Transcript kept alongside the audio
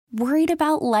Worried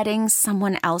about letting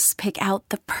someone else pick out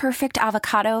the perfect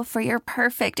avocado for your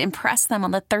perfect impress them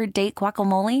on the third date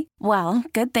guacamole? Well,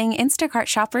 good thing Instacart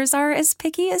shoppers are as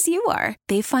picky as you are.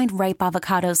 They find ripe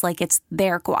avocados like it's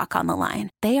their guac on the line.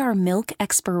 They are milk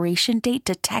expiration date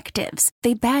detectives.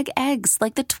 They bag eggs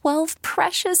like the 12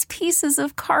 precious pieces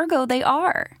of cargo they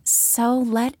are. So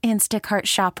let Instacart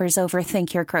shoppers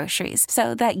overthink your groceries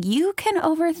so that you can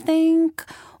overthink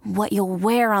what you'll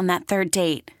wear on that third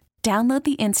date. Download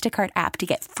the Instacart app to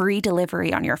get free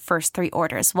delivery on your first 3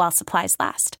 orders while supplies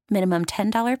last. Minimum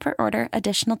 $10 per order.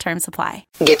 Additional terms apply.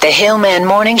 Get the Hillman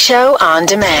Morning Show on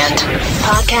demand.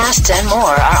 Podcasts and more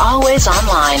are always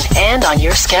online and on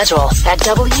your schedule at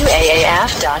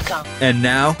WAAF.com. And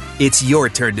now, it's your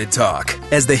turn to talk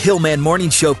as the Hillman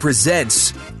Morning Show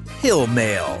presents Hill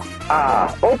Mail.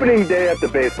 Opening day at the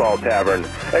Baseball Tavern.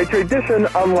 A tradition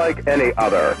unlike any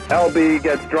other. LB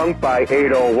gets drunk by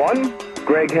 8:01.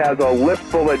 Greg has a lip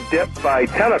full of dip by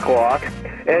 10 o'clock.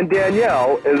 And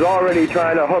Danielle is already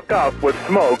trying to hook up with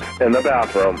Smokes in the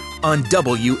bathroom. On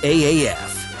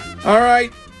WAAF. All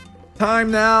right.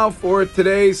 Time now for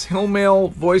today's Hill Mail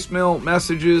voicemail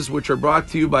messages, which are brought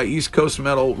to you by East Coast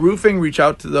Metal Roofing. Reach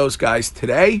out to those guys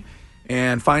today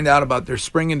and find out about their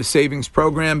Spring into Savings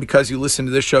program. Because you listen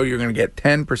to this show, you're going to get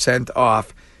 10%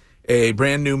 off a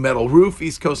brand new metal roof.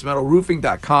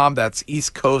 EastCoastMetalRoofing.com. That's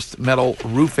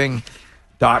EastCoastMetalRoofing.com.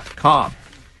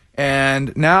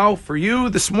 And now for you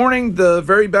this morning, the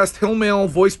very best Hill Mail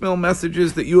voicemail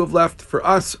messages that you have left for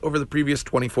us over the previous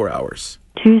 24 hours.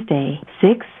 Tuesday,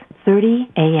 6:30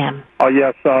 a.m. Oh,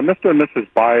 yes, Mr. and Mrs.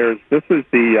 Byers, this is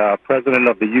the president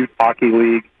of the Youth Hockey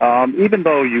League. Even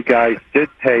though you guys did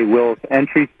pay Will's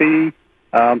entry fee,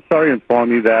 I'm sorry to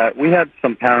inform you that we had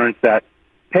some parents that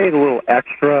paid a little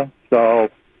extra, so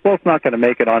Will's not going to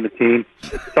make it on the team.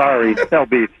 Sorry,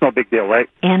 LB, it's no big deal, right?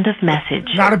 End of message.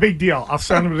 Not a big deal. I'll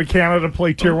send him to Canada to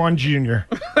play Tier 1 Junior.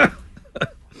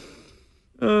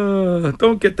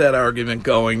 Don't get that argument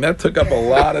going. That took up a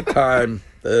lot of time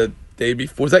the day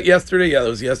before. Was that yesterday? Yeah, that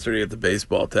was yesterday at the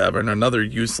Baseball Tavern. Another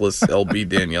useless LB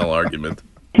Danielle argument.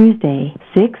 Tuesday,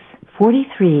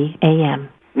 6:43 a.m.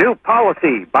 New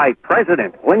policy by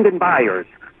President Lyndon Byers.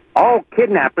 All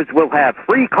kidnappers will have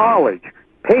free college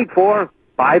paid for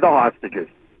by the hostages.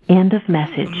 End of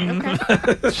message.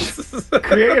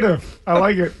 Creative. I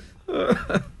like it.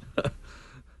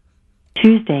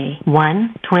 Tuesday,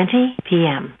 1:20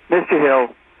 p.m. Mr. Hill,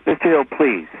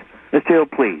 please. Mr. Hill,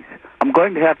 please. I'm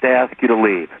going to have to ask you to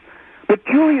leave. But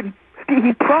Julian,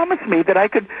 he promised me that I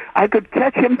could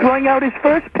catch him throwing out his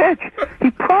first pitch.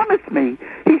 He promised me.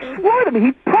 He swore to me.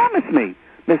 He promised me.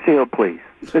 Mr. Hill, please.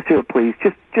 Mr. Hill, please.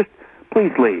 Just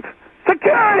please leave.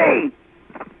 Security!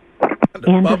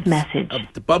 End of message.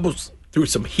 The Bubbles threw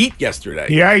some heat yesterday.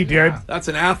 Yeah, he did. That's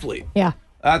an athlete. Yeah.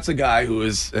 That's a guy who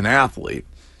is an athlete.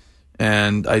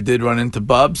 And I did run into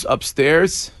Bubs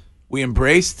upstairs. We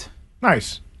embraced.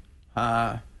 Nice.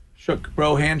 Shook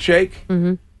bro handshake.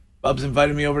 Mm-hmm. Bubs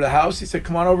invited me over to the house. He said,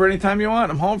 come on over anytime you want.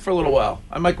 I'm home for a little while.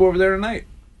 I might go over there tonight.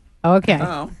 Okay.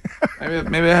 Oh,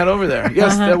 maybe I head over there.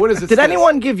 Yes, what is it? Did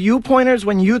anyone give you pointers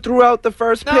when you threw out the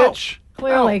first pitch?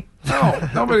 Clearly. No,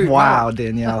 nobody. Wow,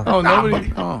 Danielle. Oh,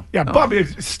 nobody. Oh, Yeah, no.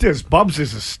 Bubs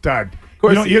is a stud. Of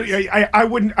course he is. I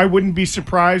wouldn't be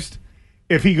surprised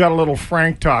if he got a little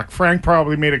Frank talk. Frank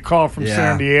probably made a call from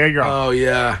San Diego. Oh,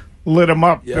 yeah. Lit him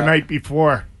up Yeah. the night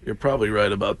before. You're probably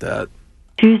right about that.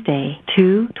 Tuesday,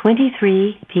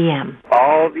 2:23 p.m.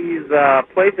 All these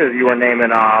places you were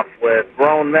naming off with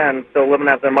grown men still living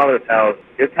at their mother's house.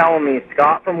 You're telling me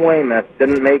Scott from Weymouth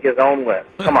didn't make his own list.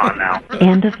 Come on now.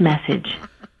 End of message.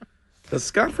 Does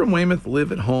Scott from Weymouth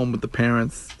live at home with the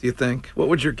parents, do you think? What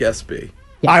would your guess be?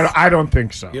 Yes. I don't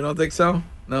think so. You don't think so?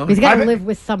 No? He's got to live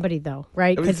with somebody, though,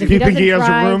 right? Do Because you if he think doesn't he has a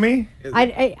drive, roomie?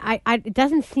 it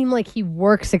doesn't seem like he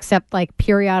works except like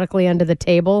periodically under the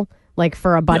table, like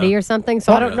for a buddy or something.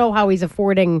 So I don't know how he's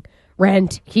affording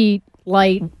rent, heat,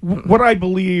 light. What I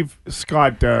believe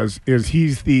Scott does is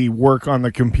he's the work on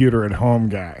the computer at home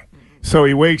guy. So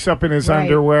he wakes up in his Right.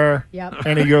 underwear, Yep.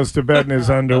 and he goes to bed in his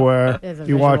underwear. There's a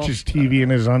He visual. watches TV in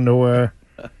his underwear,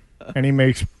 and he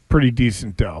makes pretty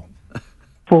decent dough.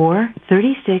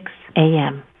 4:36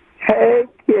 a.m. Hey,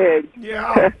 kid.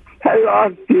 Yeah. I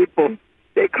love people.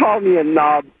 They call me a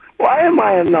knob. Why am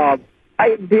I a knob?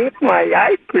 I dip my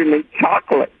ice cream in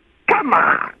chocolate. Come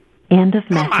on. End of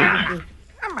message.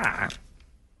 Come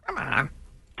on.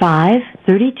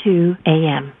 5:32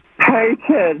 a.m. Hey,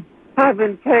 kid. I've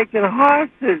been taking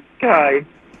hostage, guy,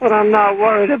 but I'm not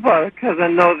worried about it because I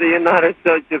know the United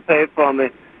States will pay for me.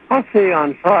 I'll see you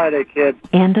on Friday, kid.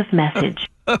 End of message.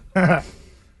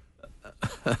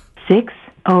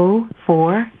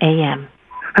 6:04 a.m.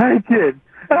 Hey, kid,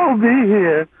 LB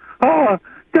here. Oh,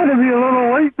 gonna be a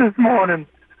little late this morning.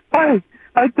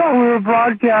 I thought we were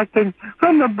broadcasting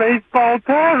from the baseball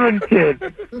tavern,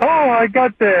 kid. Oh, I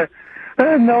got there,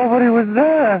 and nobody was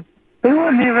there. They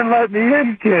wouldn't even let me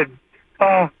in, kid.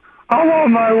 I'm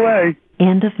on my way.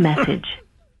 End of message.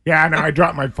 Yeah, no, I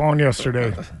dropped my phone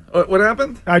yesterday. What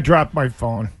happened? I dropped my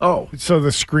phone. Oh. So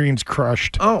the screen's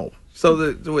crushed. Oh. So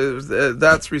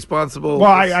that's responsible.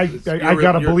 Well, I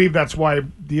got to believe that's why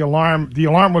the alarm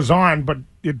was on, but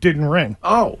it didn't ring.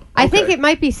 Oh. Okay. I think it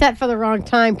might be set for the wrong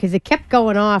time because it kept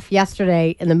going off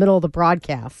yesterday in the middle of the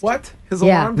broadcast. What? His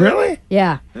alarm did? Really?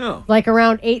 Yeah. Yeah. Like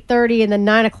around 8:30 and then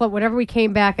 9 o'clock, whenever we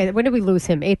came back. When did we lose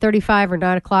him? 8:35 or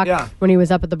 9 o'clock? Yeah. When he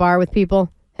was up at the bar with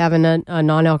people having a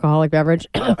non-alcoholic beverage.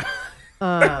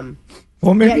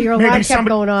 Well, maybe, your alarm kept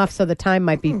going off, so the time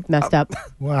might be messed up.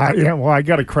 Well, I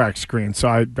got a cracked screen, so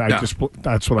I just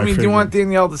that's what I figured. Do you want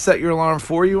Danielle to set your alarm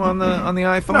for you on the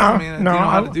iPhone? No, do you no, know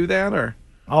how to do that, or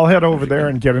I'll head over there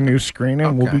and get a new screen,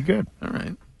 and we'll be good. All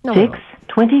right.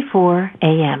 6:24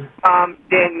 a.m.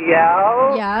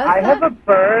 Danielle? Yes? I have a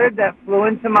bird that flew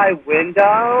into my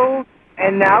window,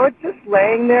 and now it's just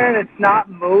laying there and it's not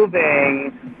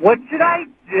moving. What should I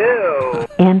do?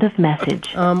 End of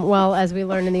message. Well, as we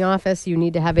learned in the office, you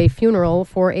need to have a funeral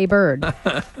for a bird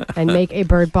and make a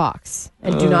bird box.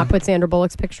 And do not put Sandra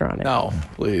Bullock's picture on it. No,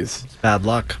 please. Bad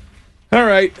luck. All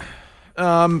right.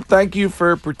 Thank you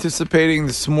for participating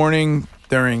this morning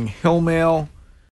during Hill Mail.